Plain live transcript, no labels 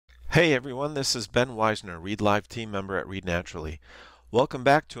Hey everyone, this is Ben Weisner, Read Live team member at Read Naturally. Welcome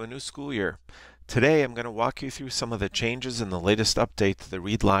back to a new school year. Today I'm going to walk you through some of the changes in the latest update to the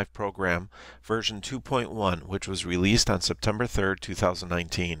Read Live program, version 2.1, which was released on September 3rd,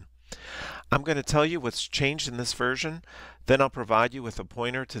 2019. I'm going to tell you what's changed in this version, then I'll provide you with a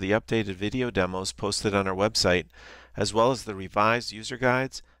pointer to the updated video demos posted on our website, as well as the revised user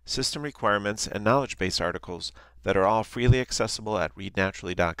guides, system requirements, and knowledge base articles that are all freely accessible at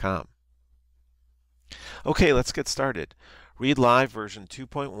readnaturally.com. Okay, let's get started. Read Live version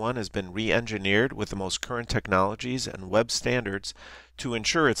 2.1 has been re-engineered with the most current technologies and web standards to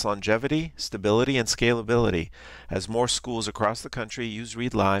ensure its longevity, stability, and scalability as more schools across the country use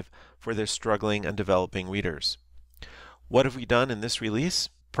Read Live for their struggling and developing readers. What have we done in this release?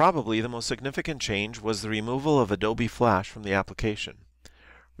 Probably the most significant change was the removal of Adobe Flash from the application.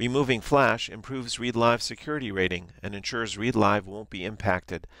 Removing Flash improves Read Live's security rating and ensures Read Live won't be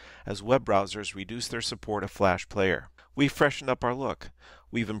impacted as web browsers reduce their support of Flash Player. We've freshened up our look.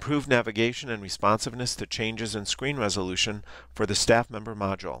 We've improved navigation and responsiveness to changes in screen resolution for the staff member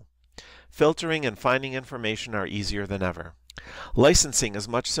module. Filtering and finding information are easier than ever. Licensing is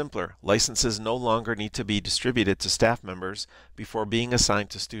much simpler. Licenses no longer need to be distributed to staff members before being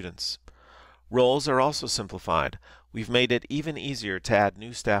assigned to students. Roles are also simplified. We've made it even easier to add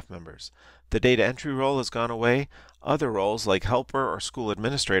new staff members. The data entry role has gone away. Other roles like helper or school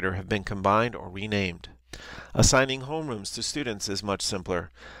administrator have been combined or renamed. Assigning homerooms to students is much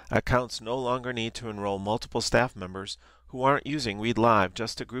simpler. Accounts no longer need to enroll multiple staff members who aren't using Read Live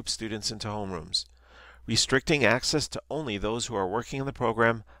just to group students into homerooms. Restricting access to only those who are working in the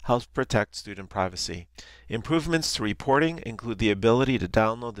program helps protect student privacy. Improvements to reporting include the ability to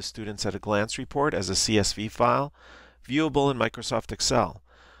download the Students at a Glance report as a CSV file, viewable in Microsoft Excel.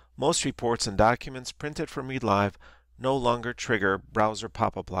 Most reports and documents printed from Read Live no longer trigger browser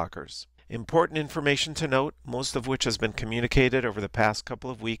pop-up blockers. Important information to note, most of which has been communicated over the past couple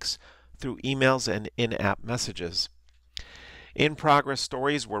of weeks through emails and in-app messages. In-progress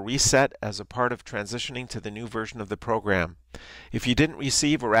stories were reset as a part of transitioning to the new version of the program. If you didn't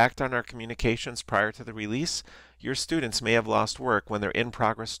receive or act on our communications prior to the release, your students may have lost work when their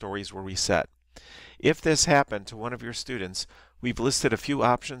in-progress stories were reset. If this happened to one of your students, we've listed a few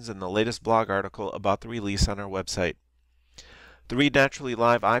options in the latest blog article about the release on our website. The Read Naturally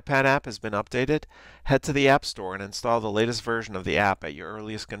Live iPad app has been updated. Head to the App Store and install the latest version of the app at your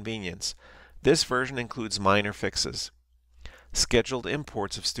earliest convenience. This version includes minor fixes. Scheduled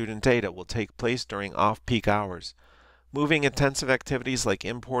imports of student data will take place during off-peak hours. Moving intensive activities like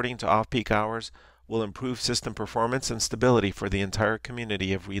importing to off-peak hours will improve system performance and stability for the entire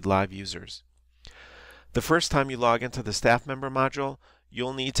community of Read Live users. The first time you log into the staff member module,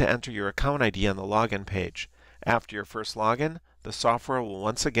 you'll need to enter your account ID on the login page. After your first login, the software will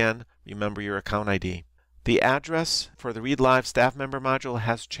once again remember your account ID. The address for the Read Live staff member module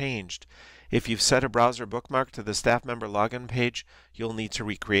has changed. If you've set a browser bookmark to the staff member login page, you'll need to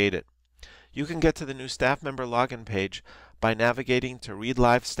recreate it. You can get to the new staff member login page by navigating to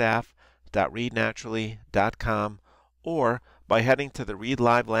readlivestaff.readnaturally.com or by heading to the Read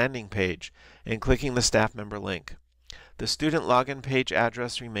Live landing page and clicking the staff member link. The student login page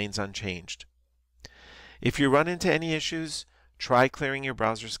address remains unchanged. If you run into any issues, try clearing your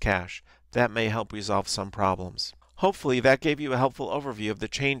browser's cache. That may help resolve some problems. Hopefully that gave you a helpful overview of the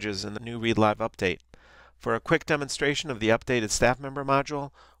changes in the new Read Live update. For a quick demonstration of the updated staff member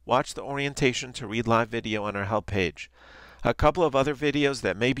module, watch the orientation to Read Live video on our help page. A couple of other videos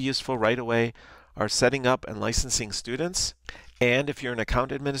that may be useful right away are setting up and licensing students, and if you're an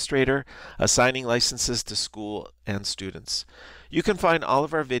account administrator, assigning licenses to school and students. You can find all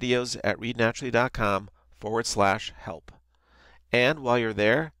of our videos at readnaturally.com/help. And while you're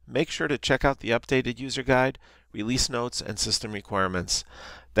there, make sure to check out the updated user guide, release notes, and system requirements.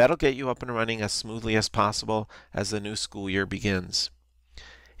 That'll get you up and running as smoothly as possible as the new school year begins.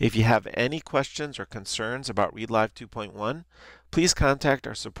 If you have any questions or concerns about Read Live 2.1, please contact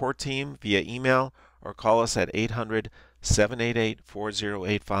our support team via email or call us at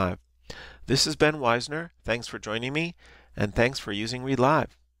 800-788-4085. This is Ben Weisner. Thanks for joining me, and thanks for using Read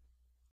Live.